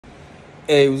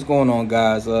Hey, what's going on,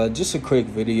 guys? Just a quick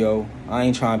video. I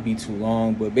ain't trying to be too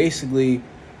long, but basically,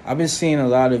 I've been seeing a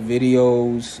lot of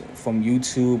videos from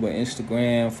YouTube or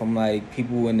Instagram from like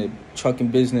people in the trucking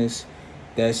business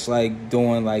that's like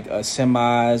doing like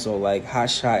semis or like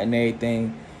hot shot and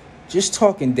everything. Just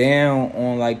talking down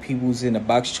on like people's in the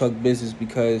box truck business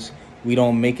because we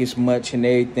don't make as much and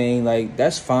everything. Like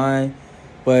that's fine,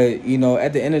 but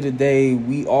at the end of the day,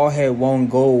 we all had one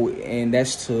goal, and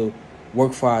that's to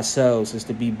work for ourselves, is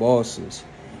to be bosses.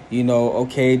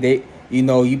 Okay,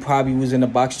 you probably was in the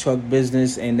box truck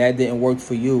business and that didn't work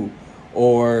for you,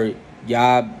 or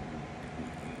y'all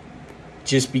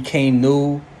just became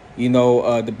new.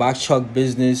 The box truck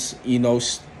business,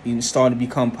 started to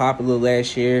become popular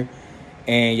last year,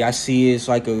 and y'all see it's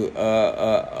like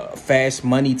a fast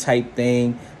money type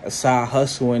thing, a side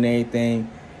hustle and everything,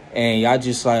 and y'all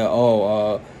just like,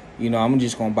 oh, I'm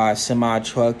just gonna buy a semi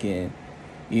truck and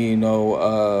hey,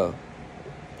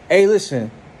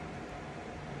 listen,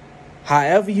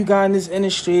 however you got in this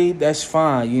industry, that's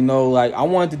fine. Like I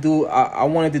wanted to do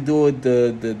it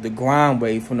the grind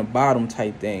way, from the bottom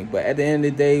type thing. But at the end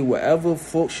of the day, whatever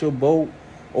floats your boat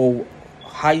or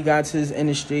how you got to this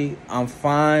industry, I'm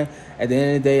fine. At the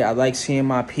end of the day, I like seeing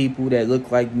my people that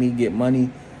look like me get money.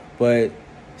 But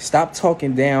stop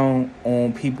talking down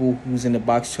on people who's in the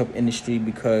box truck industry,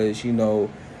 because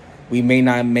we may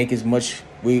not make as much,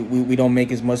 we don't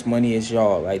make as much money as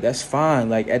y'all. Like, that's fine.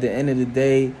 Like, at the end of the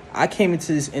day, I came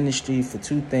into this industry for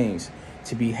two things: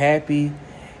 to be happy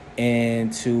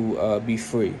and to be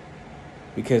free.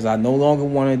 Because I no longer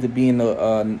wanted to be in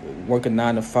the work a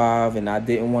 9 to 5, and I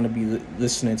didn't want to be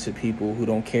listening to people who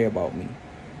don't care about me.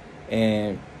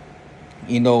 And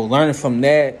learning from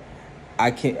that,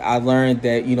 I learned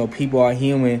that people are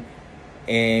human,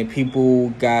 and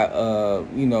people got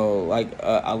like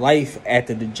a life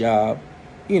after the job.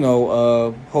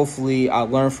 Hopefully I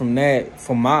learned from that,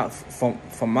 from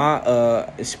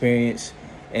my experience.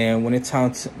 And when it's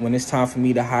time for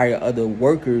me to hire other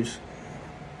workers,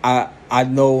 I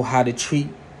know how to treat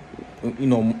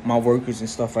my workers and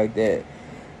stuff like that.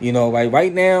 Like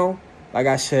right now, like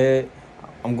I said,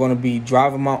 I'm gonna be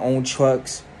driving my own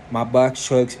trucks, my box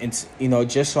trucks, and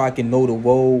just so I can know the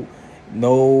road,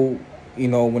 know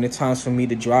when it's times for me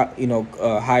to drive,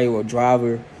 hire a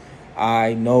driver,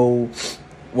 I know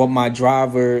what my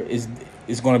driver is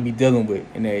going to be dealing with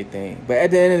and everything. But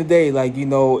at the end of the day, like,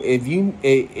 if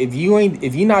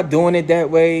you're not doing it that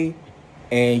way,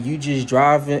 and you just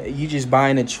driving, you just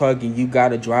buying a truck and you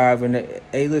got a driver, and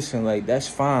hey, listen, like, that's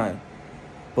fine.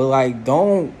 But like,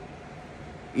 don't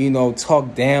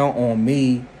talk down on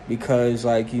me, because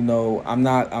like,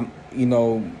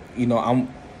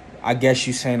 I guess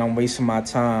you saying I'm wasting my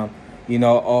time.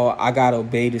 Or I gotta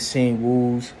obey the same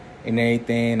rules and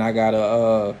everything. I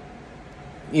gotta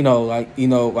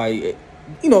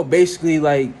basically,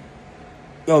 like,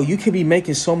 yo, you could be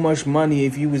making so much money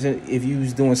if you was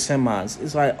doing semis.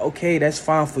 It's like, okay, that's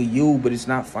fine for you, but it's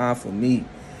not fine for me.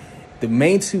 The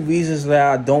main two reasons that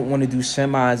I don't want to do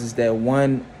semis is that,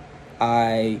 one,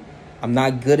 I'm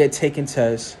not good at taking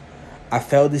tests. I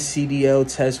failed the CDL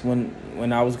test when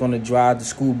I was gonna drive the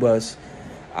school bus.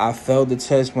 I failed the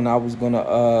test when I was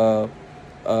gonna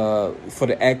for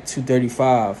the Act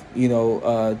 235,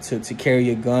 to carry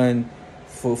a gun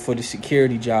for the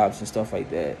security jobs and stuff like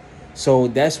that. So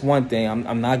that's one thing.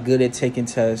 I'm not good at taking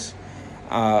tests.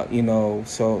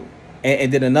 So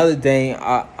and then another thing,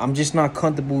 I'm just not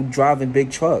comfortable driving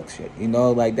big trucks.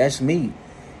 Like, that's me.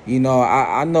 I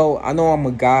know I'm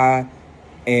a guy,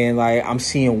 and like, I'm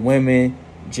seeing women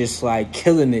just like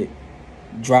killing it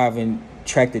driving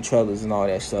tractor trailers and all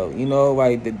that stuff.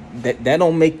 Like, that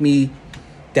don't make me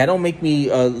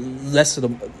less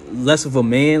of a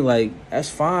man. Like, that's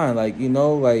fine. Like, she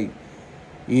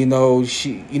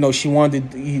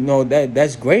wanted,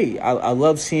 that's great. I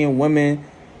love seeing women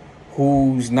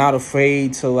who's not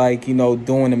afraid to, like,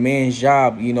 doing a man's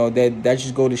job. That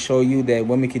just go to show you that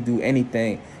women can do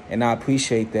anything, and I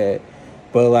appreciate that.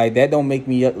 But like, that don't make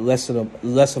me less of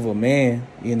a man.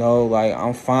 Like,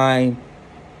 I'm fine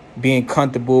being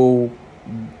comfortable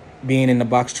being in the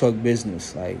box truck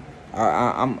business. Like,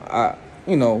 I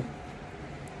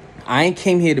ain't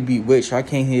came here to be rich. I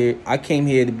came here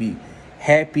to be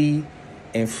happy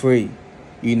and free.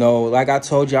 Like I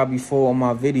told y'all before on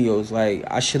my videos, like,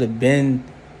 I should have been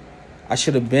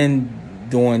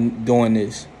doing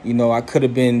this. I could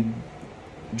have been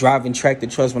driving tractor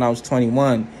trucks when I was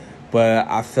 21, but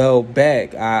I fell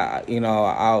back. I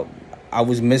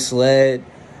was misled.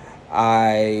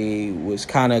 I was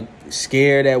kind of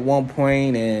scared at one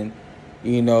point, and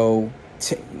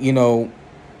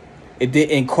it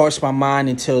didn't cross my mind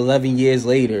until 11 years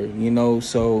later,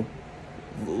 so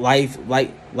life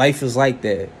is like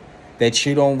that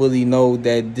you don't really know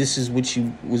that this is what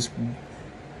you was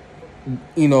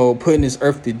put in this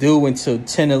earth to do until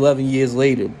 10, 11 years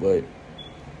later. But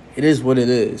it is what it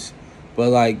is. But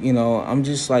like, I'm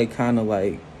just like kind of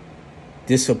like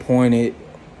disappointed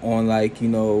on like,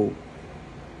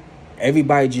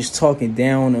 everybody just talking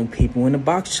down on people in the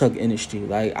box truck industry.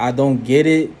 Like, I don't get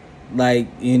it. Like,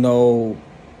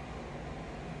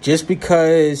 just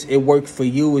because it worked for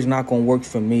you is not gonna work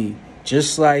for me.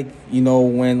 Just like,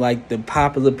 when like the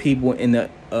popular people in the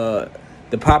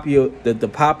popular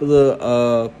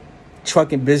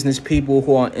trucking business people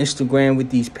who are on Instagram with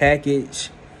these package,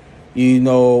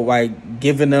 like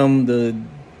giving them the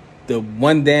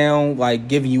rundown, like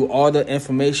giving you all the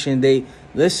information. They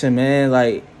listen, man,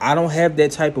 like I don't have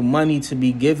that type of money to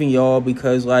be giving y'all,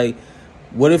 because like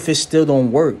what if it still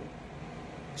don't work?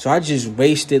 So I just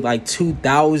wasted like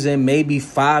 $2,000, maybe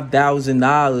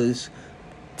 $5,000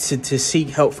 to seek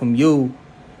help from you,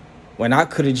 when I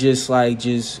could have just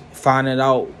find it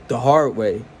out the hard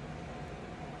way.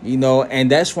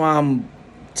 And that's why I'm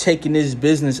taking this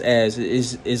business as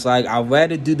is like I'd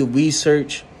rather do the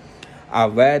research.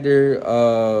 I'd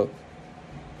rather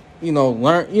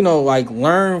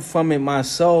learn from it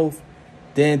myself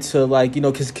than to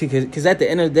because at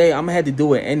the end of the day I'm gonna have to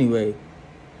do it anyway.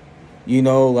 I'm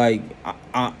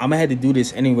gonna have to do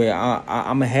this anyway. I'm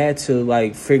gonna have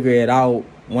to figure it out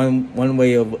one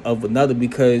way of another,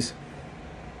 because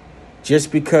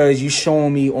just because you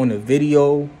showing me on a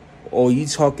video or you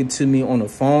talking to me on the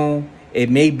phone, it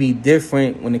may be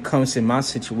different when it comes to my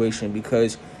situation,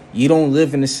 because you don't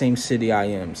live in the same city I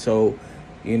am. So,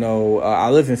 I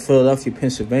live in Philadelphia,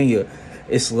 Pennsylvania.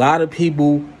 It's a lot of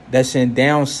people that's in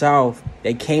down south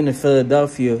that came to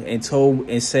Philadelphia and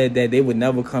said that they would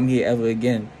never come here ever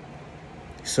again.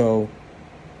 So,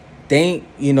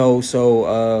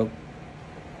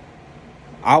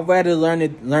 I'd rather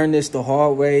learn this the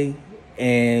hard way.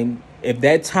 And if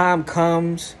that time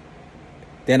comes,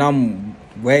 then I'm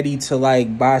ready to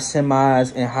buy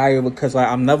semis and hire, because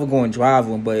I'm never going to drive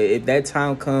them. But if that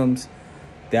time comes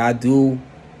that I do,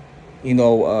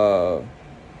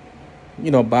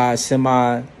 buy a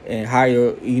semi and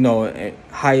hire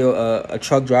a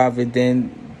truck driver,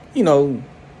 then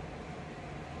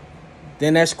then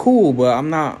that's cool. But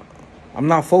I'm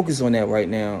not focused on that right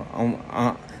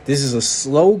now. This is a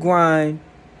slow grind.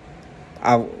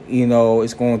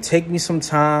 It's going to take me some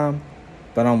time,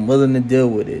 but I'm willing to deal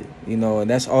with it, and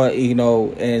that's all,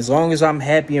 and as long as I'm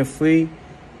happy and free,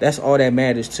 that's all that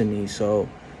matters to me. So,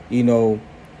 to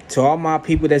all my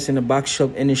people that's in the box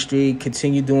truck industry,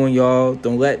 continue doing y'all.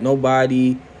 Don't let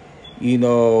nobody,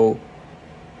 hurt,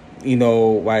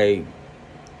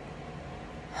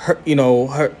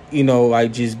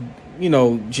 just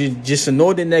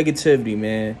ignore the negativity,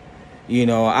 man.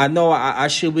 I know I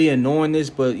should be ignoring this,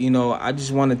 but, I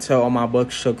just want to tell all my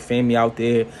box truck family out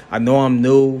there, I know I'm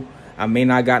new. I may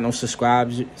not got no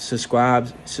subscribes.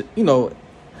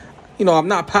 I'm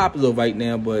not popular right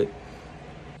now, but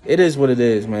it is what it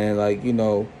is, man.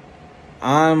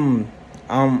 I'm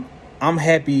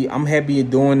happy. I'm happy you're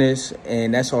doing this,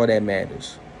 and that's all that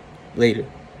matters. Later.